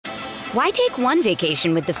Why take one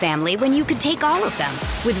vacation with the family when you could take all of them?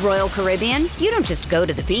 With Royal Caribbean, you don't just go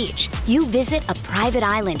to the beach. You visit a private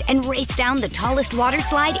island and race down the tallest water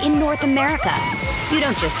slide in North America. You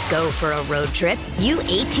don't just go for a road trip. You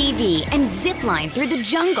ATV and zip line through the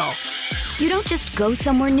jungle. You don't just go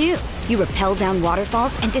somewhere new. You rappel down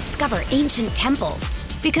waterfalls and discover ancient temples.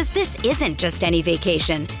 Because this isn't just any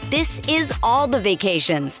vacation. This is all the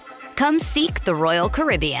vacations. Come seek the Royal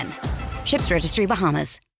Caribbean. Ships Registry,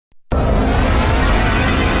 Bahamas.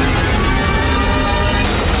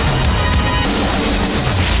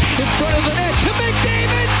 In front of the net to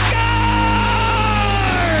McDavid,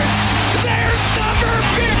 scores! There's number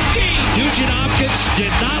 50! Nugent Hopkins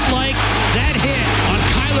did not like that hit on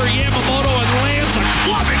Kyler Yamamoto and lands a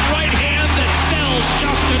clubbing right hand that fells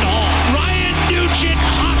Justin Hall. Ryan Nugent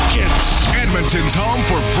Hopkins. Edmonton's home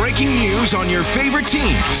for breaking news on your favorite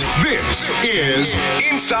teams. This is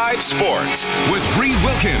Inside Sports with Reed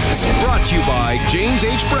Wilkins. Brought to you by James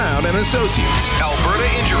H. Brown and Associates, Alberta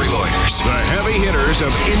Injury Lawyers, the heavy hitters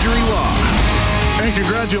of injury law. And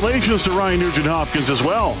congratulations to Ryan Nugent Hopkins as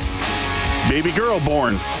well. Baby girl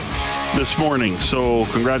born this morning. So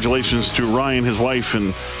congratulations to Ryan, his wife,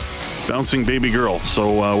 and bouncing baby girl.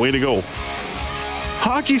 So way to go.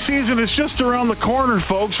 Hockey season is just around the corner,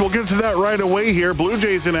 folks. We'll get to that right away here. Blue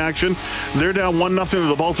Jays in action. They're down 1-0 to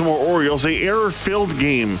the Baltimore Orioles. An error-filled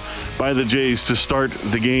game by the Jays to start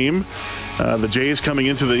the game. The Jays coming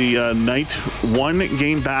into the night 1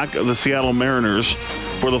 game back of the Seattle Mariners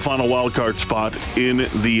for the final wild card spot in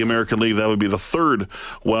the American League. That would be the third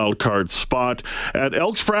wild card spot. At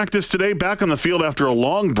Elks practice today, back on the field after a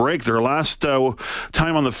long break. Their last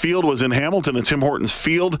time on the field was in Hamilton at Tim Hortons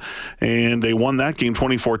Field, and they won that game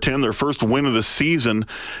 24-10, their first win of the season.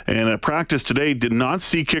 And at practice today, did not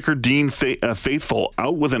see kicker Dean Faithful,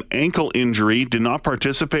 out with an ankle injury, did not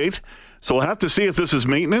participate. So we'll have to see if this is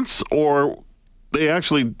maintenance or they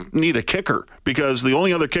actually need a kicker, because the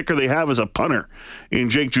only other kicker they have is a punter in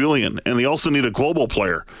Jake Julian, and they also need a global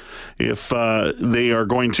player if they are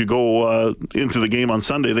going to go into the game on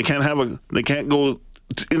Sunday. They can't go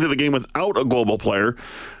into the game without a global player,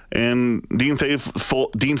 and Dean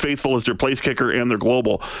Faithful is their place kicker and their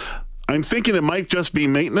global. I'm thinking it might just be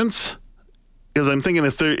maintenance, because I'm thinking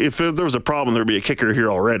if there was a problem, there'd be a kicker here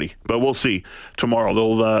already. But we'll see tomorrow.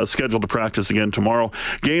 They'll schedule to practice again tomorrow.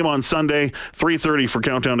 Game on Sunday, 3:30 for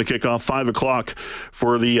countdown to kickoff, 5 o'clock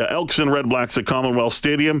for the Elks and Red Blacks at Commonwealth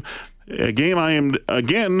Stadium. A game I am,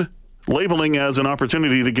 again, labeling as an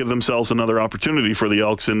opportunity to give themselves another opportunity for the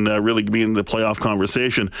Elks and really be in the playoff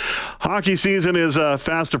conversation. Hockey season is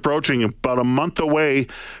fast approaching, about a month away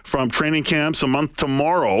from training camps. A month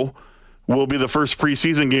tomorrow will be the first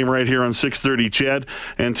preseason game right here on 630 CHED.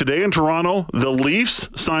 And today in Toronto, the Leafs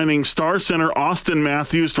signing star center Auston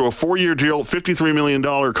Matthews to a 4-year deal, $53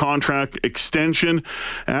 million contract extension,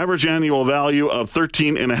 average annual value of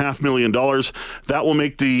 $13.5 million. That will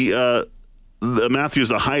make the Matthews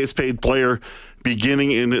the highest paid player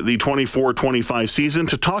beginning in the 24-25 season.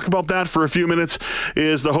 To talk about that for a few minutes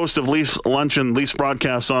is the host of Leafs Lunch and Leafs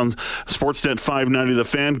broadcasts on Sportsnet 590 The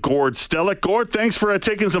Fan, Gord Stellick. Gord, thanks for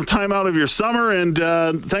taking some time out of your summer, and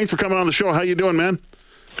thanks for coming on the show. How you doing, man?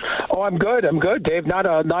 Oh, I'm good, Dave. Not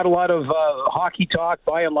a lot of hockey talk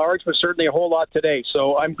by and large, but certainly a whole lot today.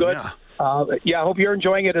 So I'm good. I hope you're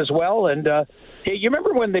enjoying it as well. And hey, you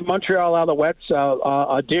remember when the Montreal Alouettes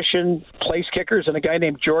auditioned place kickers, and a guy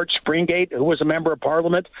named George Springate, who was a member of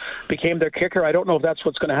Parliament, became their kicker? I don't know if that's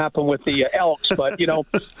what's going to happen with the Elks, but,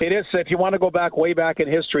 it is, if you want to go way back in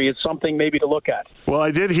history, it's something maybe to look at. Well,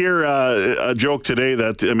 I did hear a joke today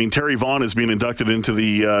that, Terry Vaughan is being inducted into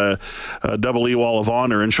the Double E Wall of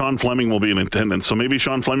Honor, and Sean Fleming will be in attendance. So maybe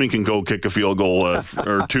Sean Fleming can go kick a field goal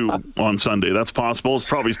or two on Sunday. That's possible. It's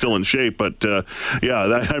probably still in shape, but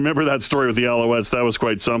I remember that story with the Alouettes. That was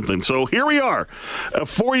quite something. So here we are. A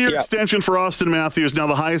 4-year extension for Auston Matthews, now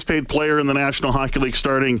the highest paid player in the National Hockey League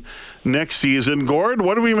starting next season. Gord,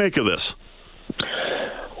 what do we make of this?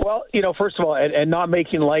 Well, first of all, and not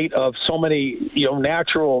making light of so many,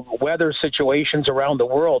 natural weather situations around the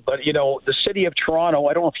world, but, the city of Toronto,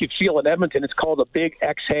 I don't know if you feel in Edmonton, it's called a big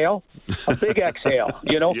exhale,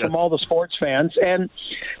 yes, from all the sports fans. And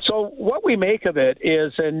so what we make of it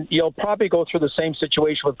is, and you'll probably go through the same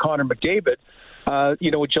situation with Connor McDavid,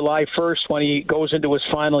 July 1st when he goes into his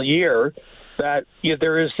final year, that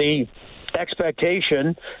there is the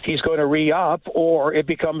expectation he's going to re-up, or it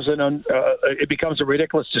becomes a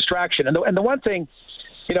ridiculous distraction. And the one thing,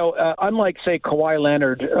 unlike, say, Kawhi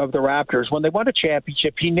Leonard of the Raptors, when they won a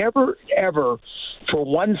championship, he never, ever, for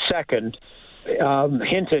 1 second,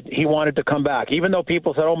 hinted he wanted to come back. Even though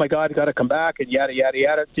people said, oh, my God, you got to come back, and yada, yada,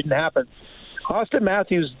 yada, it didn't happen. Auston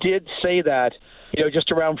Matthews did say that,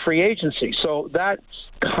 just around free agency. So that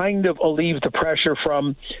kind of alleviated the pressure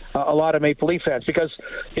from a lot of Maple Leaf fans, because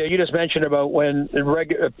you just mentioned about when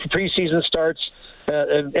preseason starts,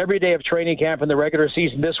 every day of training camp in the regular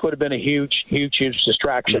season, this would have been a huge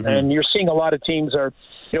distraction. Mm-hmm. And you're seeing a lot of teams are,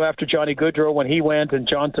 after Johnny Gaudreau when he went, and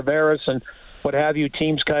John Tavares and what have you,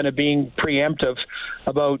 teams kind of being preemptive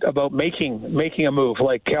about making a move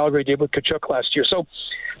like Calgary did with Tkachuk last year. So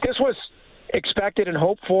this was expected and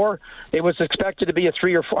hoped for. It was expected to be a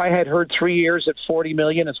 3 or 4. I had heard 3 years at $40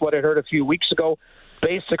 million is what I heard a few weeks ago.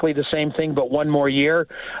 Basically the same thing, but one more year.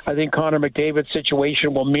 I think Connor McDavid's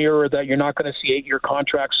situation will mirror that. You're not going to see 8-year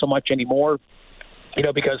contracts so much anymore,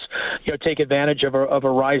 because take advantage of a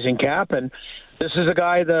rising cap. And this is a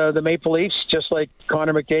guy, the Maple Leafs, just like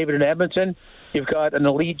Connor McDavid in Edmonton. You've got an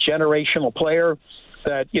elite generational player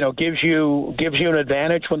that gives you an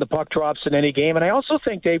advantage when the puck drops in any game. And I also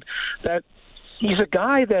think, Dave, that he's a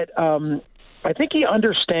guy that I think he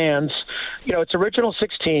understands. It's original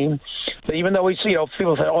 16. But even though he's,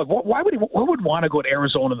 people say, why would want to go to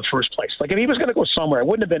Arizona in the first place? Like if he was going to go somewhere, it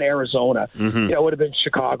wouldn't have been Arizona. Mm-hmm. It would have been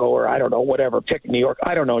Chicago or I don't know, whatever. Pick New York.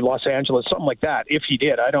 I don't know, Los Angeles, something like that. If he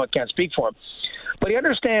did, can't speak for him. But he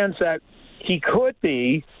understands that he could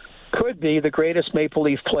be the greatest Maple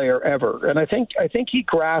Leaf player ever. And I think he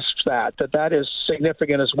grasps that is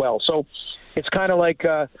significant as well. So it's kind of like,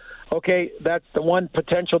 okay, that's the one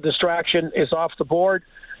potential distraction is off the board.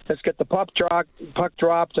 Let's get the puck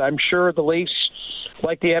dropped. I'm sure the Leafs,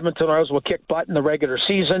 like the Edmonton Oilers, will kick butt in the regular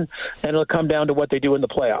season, and it'll come down to what they do in the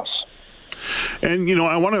playoffs. And,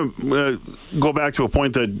 I want to go back to a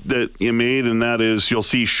point that you made, and that is you'll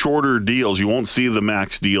see shorter deals. You won't see the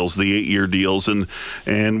max deals, the 8-year deals. And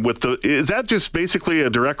is that just basically a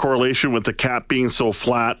direct correlation with the cap being so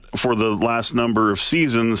flat for the last number of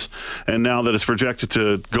seasons, and now that it's projected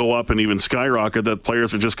to go up and even skyrocket, that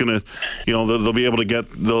players are just going to, they'll be able to get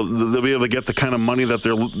the kind of money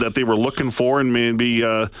that they were looking for, and maybe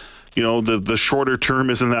the shorter term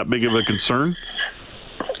isn't that big of a concern?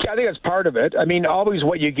 I think that's part of it. I mean, always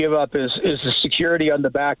what you give up is the security on the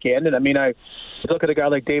back end. And I look at a guy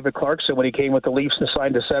like David Clarkson when he came with the Leafs and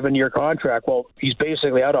signed a 7-year contract. Well, he's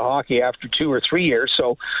basically out of hockey after 2 or 3 years.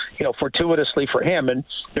 So, fortuitously for him, and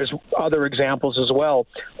there's other examples as well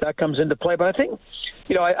that comes into play. But I think,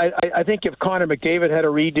 I think if Connor McDavid had a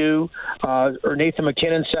redo, or Nathan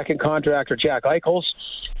McKinnon's second contract, or Jack Eichel's,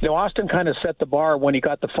 Auston kind of set the bar when he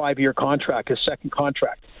got the 5-year contract, his second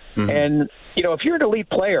contract. Mm-hmm. And if you're an elite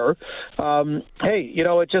player,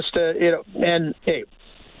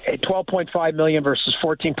 $12.5 million versus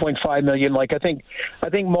 $14.5 million. Like I think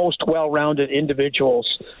most well-rounded individuals,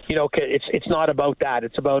 it's not about that.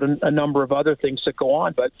 It's about a number of other things that go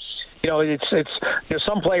on. But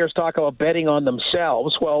some players talk about betting on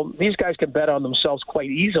themselves. Well, these guys can bet on themselves quite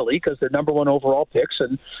easily because they're number one overall picks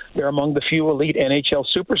and they're among the few elite NHL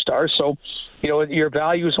superstars. So, your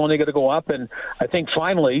value is only going to go up. And I think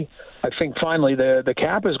finally the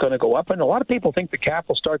cap is going to go up. And a lot of people think the cap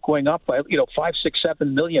will start going up by, 5, 6,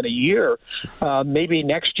 7 million a year, maybe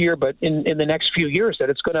next year, but in the next few years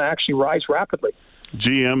that it's going to actually rise rapidly.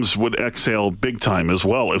 GMs would exhale big time as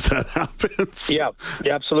well if that happens. Yeah,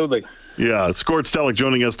 absolutely. Yeah, it's Gord Stellick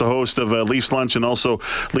joining us, the host of Leafs Lunch and also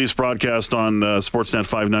Leafs broadcast on Sportsnet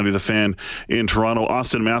 590 The Fan in Toronto.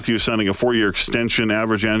 Auston Matthews signing a 4-year extension,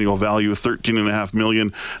 average annual value $13.5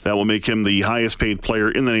 million. That will make him the highest paid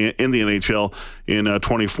player in the NHL in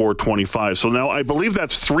 24-25. So now I believe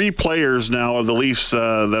that's 3 players now of the Leafs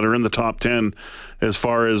that are in the top 10 as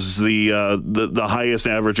far as the highest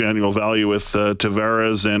average annual value with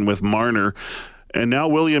Tavares and with Marner. And now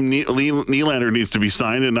William Nylander needs to be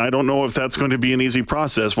signed, and I don't know if that's going to be an easy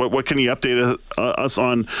process. What can you update us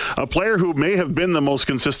on a player who may have been the most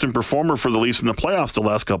consistent performer for the Leafs in the playoffs the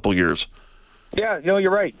last couple of years? Yeah,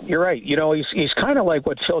 you're right. He's kind of like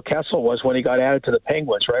what Phil Kessel was when he got added to the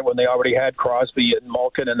Penguins, right? When they already had Crosby and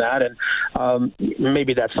Malkin and that, and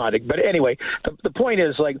maybe that's not it. But anyway, the point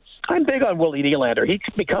is, like, I'm big on Willie Nylander. He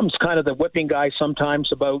becomes kind of the whipping guy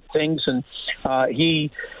sometimes about things, and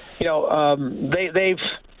they've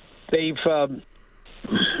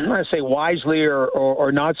I'm going to say wisely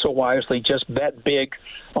or not so wisely, just bet big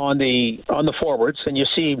on the forwards, and you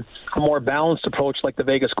see a more balanced approach like the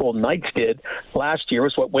Vegas Golden Knights did last year.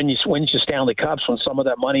 Is what wins you Stanley Cups when some of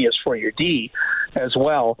that money is for your D as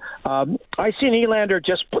well. I see Nylander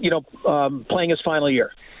just playing his final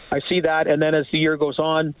year. I see that, and then as the year goes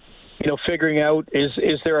on, figuring out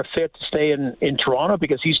is there a fit to stay in Toronto,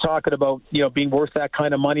 because he's talking about being worth that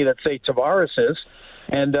kind of money that say Tavares is,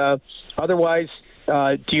 and otherwise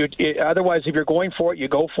Otherwise, if you're going for it, you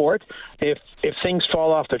go for it. If things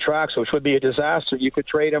fall off the tracks, which would be a disaster, you could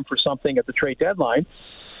trade him for something at the trade deadline.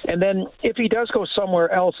 And then if he does go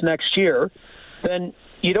somewhere else next year, then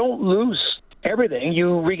you don't lose everything.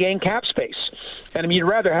 You regain cap space. And I mean, you'd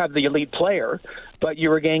rather have the elite player, but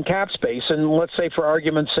you regain cap space. And let's say, for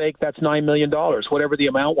argument's sake, that's $9 million, whatever the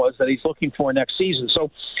amount was that he's looking for next season.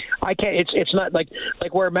 So I can't. It's not like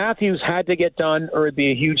where Matthews had to get done, or it'd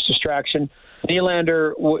be a huge distraction.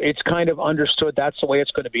 Nylander, it's kind of understood that's the way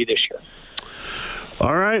it's going to be this year.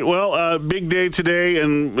 All right, well, big day today,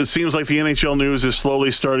 and it seems like the NHL news is slowly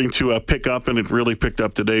starting to pick up, and it really picked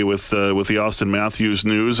up today with the Auston Matthews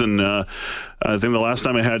news. And I think the last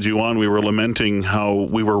time I had you on, we were lamenting how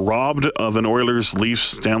we were robbed of an Oilers-Leafs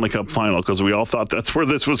Stanley Cup final because we all thought that's where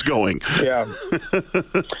this was going. Yeah.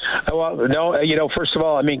 Well, no, first of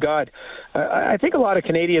all, I mean, God, I think a lot of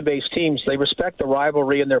Canadian-based teams, they respect the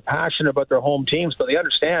rivalry and they're passionate about their home teams, but they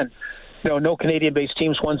understand no Canadian-based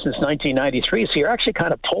teams won since 1993, so you're actually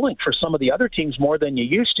kind of pulling for some of the other teams more than you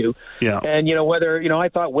used to. Yeah. And, I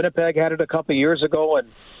thought Winnipeg had it a couple of years ago, and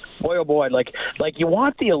boy, oh boy, like you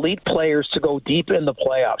want the elite players to go deep in the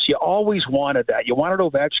playoffs. You always wanted that. You wanted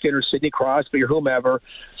Ovechkin or Sidney Crosby or whomever,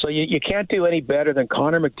 so you can't do any better than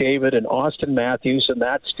Connor McDavid and Auston Matthews, and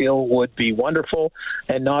that still would be wonderful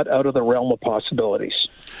and not out of the realm of possibilities.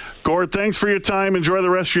 Gord, thanks for your time. Enjoy the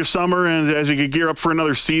rest of your summer, and as you get gear up for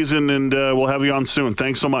another season, and we'll have you on soon.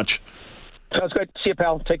 Thanks so much. Sounds good. See you,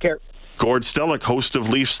 pal. Take care. Gord Stellick, host of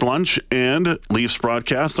Leafs Lunch and Leafs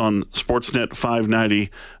Broadcast on Sportsnet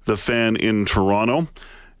 590, The Fan in Toronto.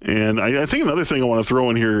 And I think another thing I want to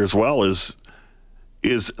throw in here as well is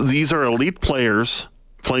these are elite players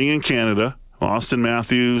playing in Canada. Auston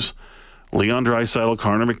Matthews, Leon Draisaitl,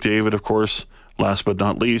 Connor McDavid, of course, last but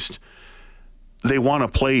not least. They want to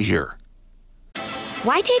play here.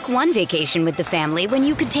 Why take one vacation with the family when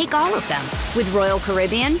you could take all of them? With Royal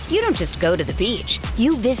Caribbean, you don't just go to the beach.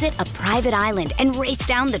 You visit a private island and race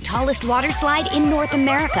down the tallest water slide in North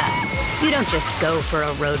America. You don't just go for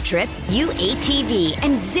a road trip. You ATV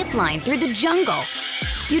and zip line through the jungle.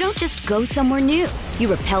 You don't just go somewhere new.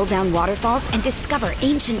 You rappel down waterfalls and discover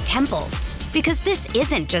ancient temples. Because this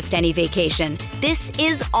isn't just any vacation. This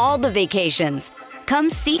is all the vacations. Come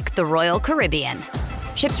seek the Royal Caribbean.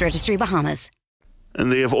 Ships Registry, Bahamas. And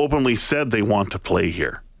they have openly said they want to play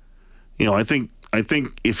here. I think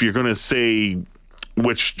if you're going to say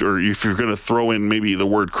or if you're going to throw in maybe the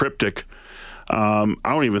word cryptic, I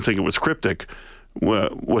don't even think it was cryptic.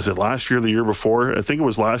 Was it last year, the year before? I think it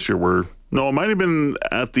was last year it might have been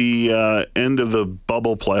at the end of the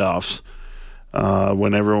bubble playoffs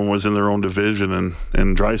when everyone was in their own division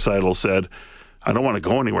and Draisaitl said, I don't want to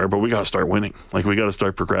go anywhere, but we got to start winning. We got to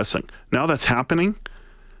start progressing. Now that's happening.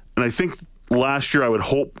 And I think last year I would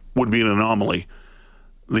hope would be an anomaly.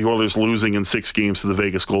 The Oilers losing in 6 games to the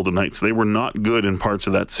Vegas Golden Knights. They were not good in parts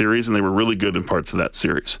of that series, and they were really good in parts of that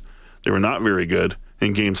series. They were not very good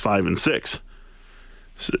in games 5 and 6.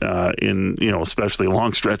 Especially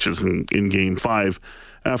long stretches in game 5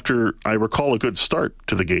 after, I recall, a good start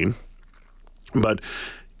to the game. But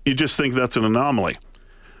you just think that's an anomaly.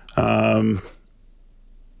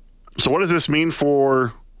 So what does this mean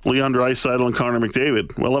for Leon Draisaitl and Connor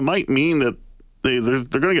McDavid? Well, it might mean that they're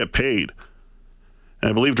going to get paid. And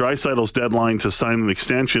I believe Draisaitl's deadline to sign an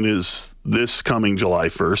extension is this coming July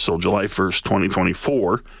 1st, so July 1st,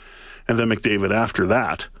 2024. And then McDavid after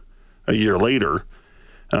that, a year later.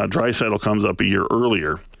 Draisaitl comes up a year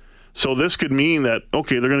earlier. So this could mean that,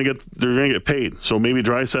 okay, they're going to get paid. So maybe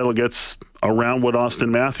Draisaitl gets around what Auston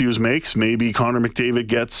Matthews makes. Maybe Connor McDavid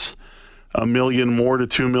gets $1 million more to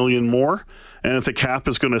 $2 million more. And if the cap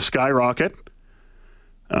is going to skyrocket,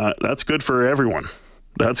 that's good for everyone.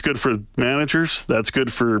 That's good for managers. That's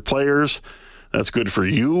good for players. That's good for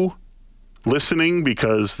you listening,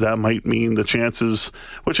 because that might mean the chances,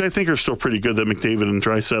 which I think are still pretty good, that McDavid and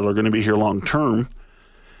Draisaitl are going to be here long term.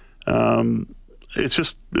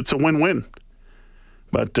 It's a win-win.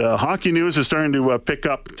 But hockey news is starting to pick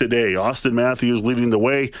up today. Auston Matthews leading the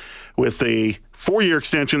way with a 4-year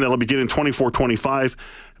extension that will begin in 24-25,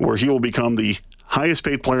 where he will become the highest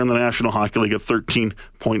paid player in the National Hockey League at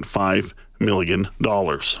 $13.5 million.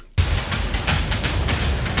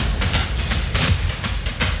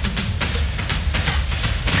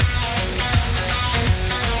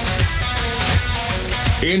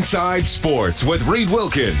 Inside Sports with Reed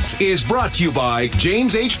Wilkins is brought to you by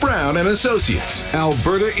James H. Brown and Associates,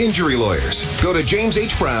 Alberta Injury Lawyers. Go to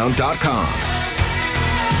jameshbrown.com.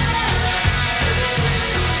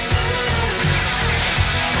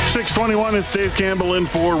 .621, it's Dave Campbell in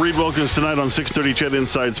for Reed Wilkins tonight on 6:30 CHED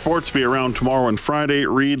Inside Sports. Be around tomorrow and Friday.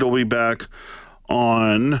 Reed will be back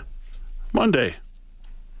on Monday.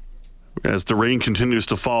 As the rain continues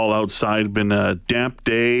to fall outside, been a damp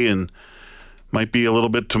day and might be a little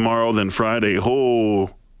bit tomorrow, then Friday.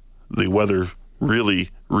 Oh, the weather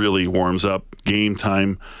really, really warms up. Game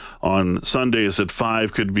time on Sundays at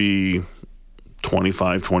 5 could be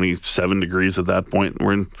 25, 27 degrees at that point.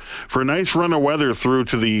 We're in for a nice run of weather through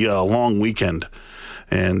to the long weekend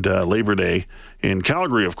and Labor Day in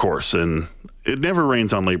Calgary, of course. And it never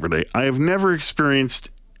rains on Labor Day. I have never experienced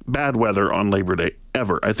bad weather on Labor Day,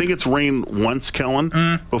 ever. I think it's rained once,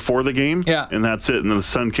 Kellen, before the game. Yeah. And that's it. And the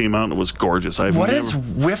sun came out and it was gorgeous. What is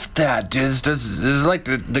with that? Does like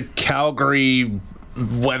the Calgary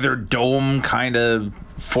weather dome kind of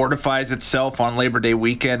fortifies itself on Labor Day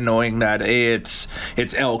weekend, knowing that it's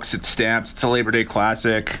Elks, it's Stamps, it's a Labor Day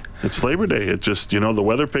Classic. It's Labor Day. It just, the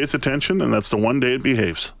weather pays attention, and that's the one day it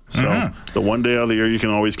behaves. So the one day out of the year you can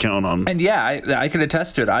always count on. And yeah, I can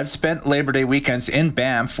attest to it. I've spent Labor Day weekends in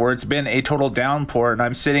Banff where it's been a total downpour, and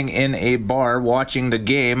I'm sitting in a bar watching the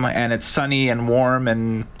game, and it's sunny and warm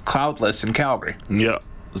and cloudless in Calgary. Yeah.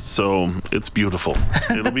 So it's beautiful.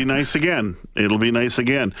 It'll be nice again. It'll be nice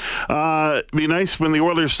again. Be nice when the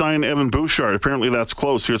Oilers sign Evan Bouchard. Apparently that's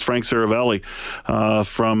close. Here's Frank Saravelli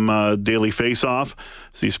from Daily Faceoff.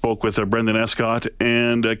 He spoke with Brendan Escott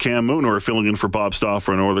and Cam Moon, who are filling in for Bob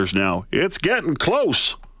Stauffer on Oilers Now. It's getting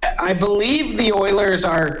close. I believe the Oilers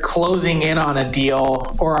are closing in on a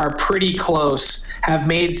deal, or are pretty close, have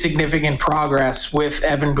made significant progress with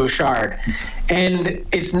Evan Bouchard. And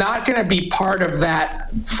it's not going to be part of that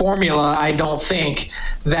formula, I don't think,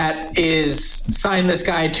 that is sign this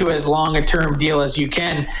guy to as long a term deal as you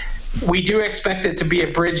can. We do expect it to be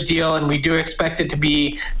a bridge deal, and we do expect it to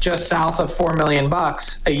be just south of $4 million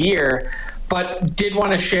a year. But did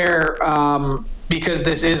want to share, because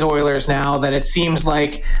this is Oilers Now, that it seems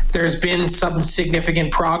like there's been some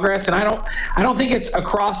significant progress, and I don't think it's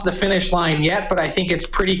across the finish line yet, but I think it's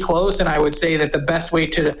pretty close. And I would say that the best way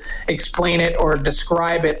to explain it or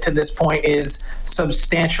describe it to this point is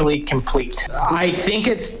substantially complete. I think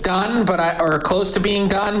it's done, or close to being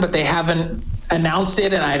done, but they haven't announced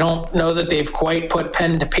it, and I don't know that they've quite put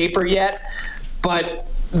pen to paper yet. But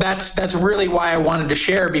that's really why I wanted to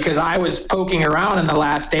share, because I was poking around in the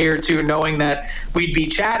last day or two knowing that we'd be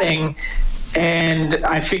chatting, and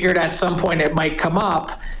I figured at some point it might come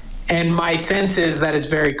up, and my sense is that it's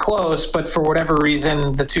very close, but for whatever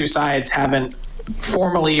reason the two sides haven't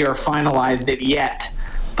formally or finalized it yet.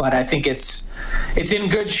 But I think it's in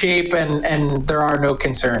good shape, and there are no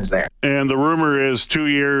concerns there. And the rumor is 2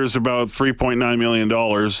 years, about $3.9 million,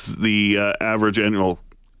 the average annual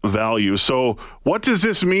value. So what does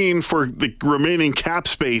this mean for the remaining cap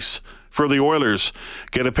space for the Oilers?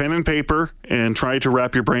 Get a pen and paper and try to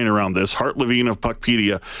wrap your brain around this. Hart Levine of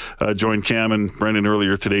Puckpedia joined Cam and Brendan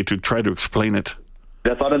earlier today to try to explain it.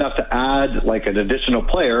 That's not enough to add like an additional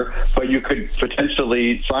player, but you could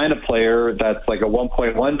potentially sign a player that's like a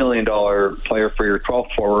 $1.1 million player for your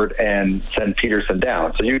 12th forward and send Peterson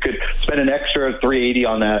down. So you could spend an extra $380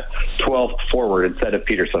 on that 12th forward instead of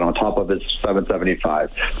Peterson on top of his $775.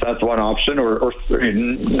 So that's one option, or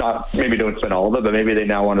not. Maybe don't spend all of it, but maybe they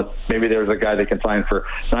now want to. Maybe there's a guy they can sign for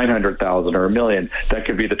 $900,000 or $1 million. That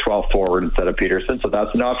could be the 12th forward instead of Peterson. So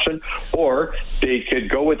that's an option. Or they could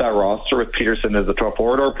go with that roster with Peterson as the 12th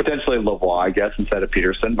forward, or potentially Lavoie, I guess, instead of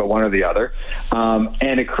Peterson, but one or the other,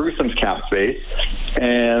 and accrue some cap space,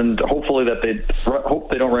 and hopefully that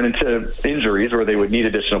they don't run into injuries where they would need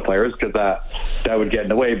additional players, because that would get in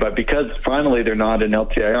the way. But because finally they're not in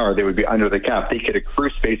LTIR, they would be under the cap. They could accrue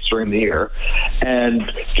space during the year, and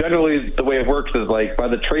generally the way it works is like by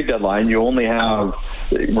the trade deadline, you only have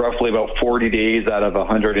roughly about 40 days out of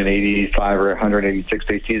 185 or 186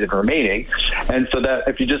 day season remaining, and so that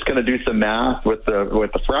if you're just going to do some math with the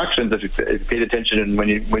fractions, if you paid attention, and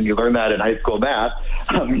when you learn that in high school math,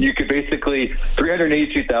 you could basically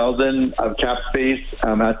 $382,000 of cap space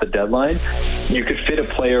at the deadline. You could fit a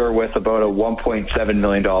player with about a $1.7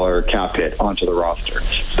 million cap hit onto the roster.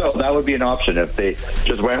 So that would be an option if they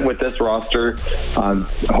just went with this roster.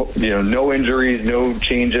 No injuries, no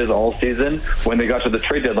changes all season. When they got to the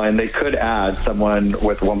trade deadline, they could add someone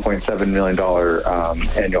with $1.7 million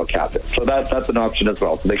annual cap hit. So that's an option as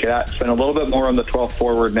well. So they could spend a little bit more on the 12th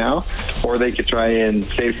forward now, or they could try and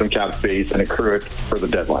save some cap space and accrue it for the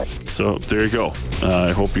deadline. So there you go.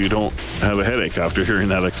 I hope you don't have a headache after hearing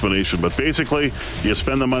that explanation. But basically, you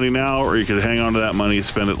spend the money now, or you could hang on to that money,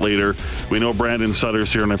 spend it later. We know Brandon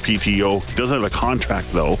Sutter's here on a PTO. Doesn't have a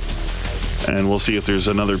contract, though. And we'll see if there's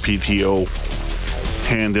another PTO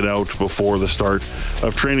handed out before the start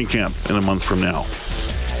of training camp in a month from now.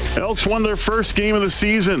 Elks won their first game of the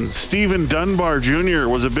season. Stephen Dunbar Jr.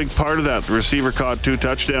 was a big part of that. The receiver caught 2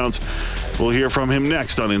 touchdowns. We'll hear from him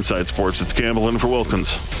next on Inside Sports. It's Campbell in for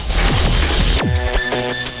Wilkins.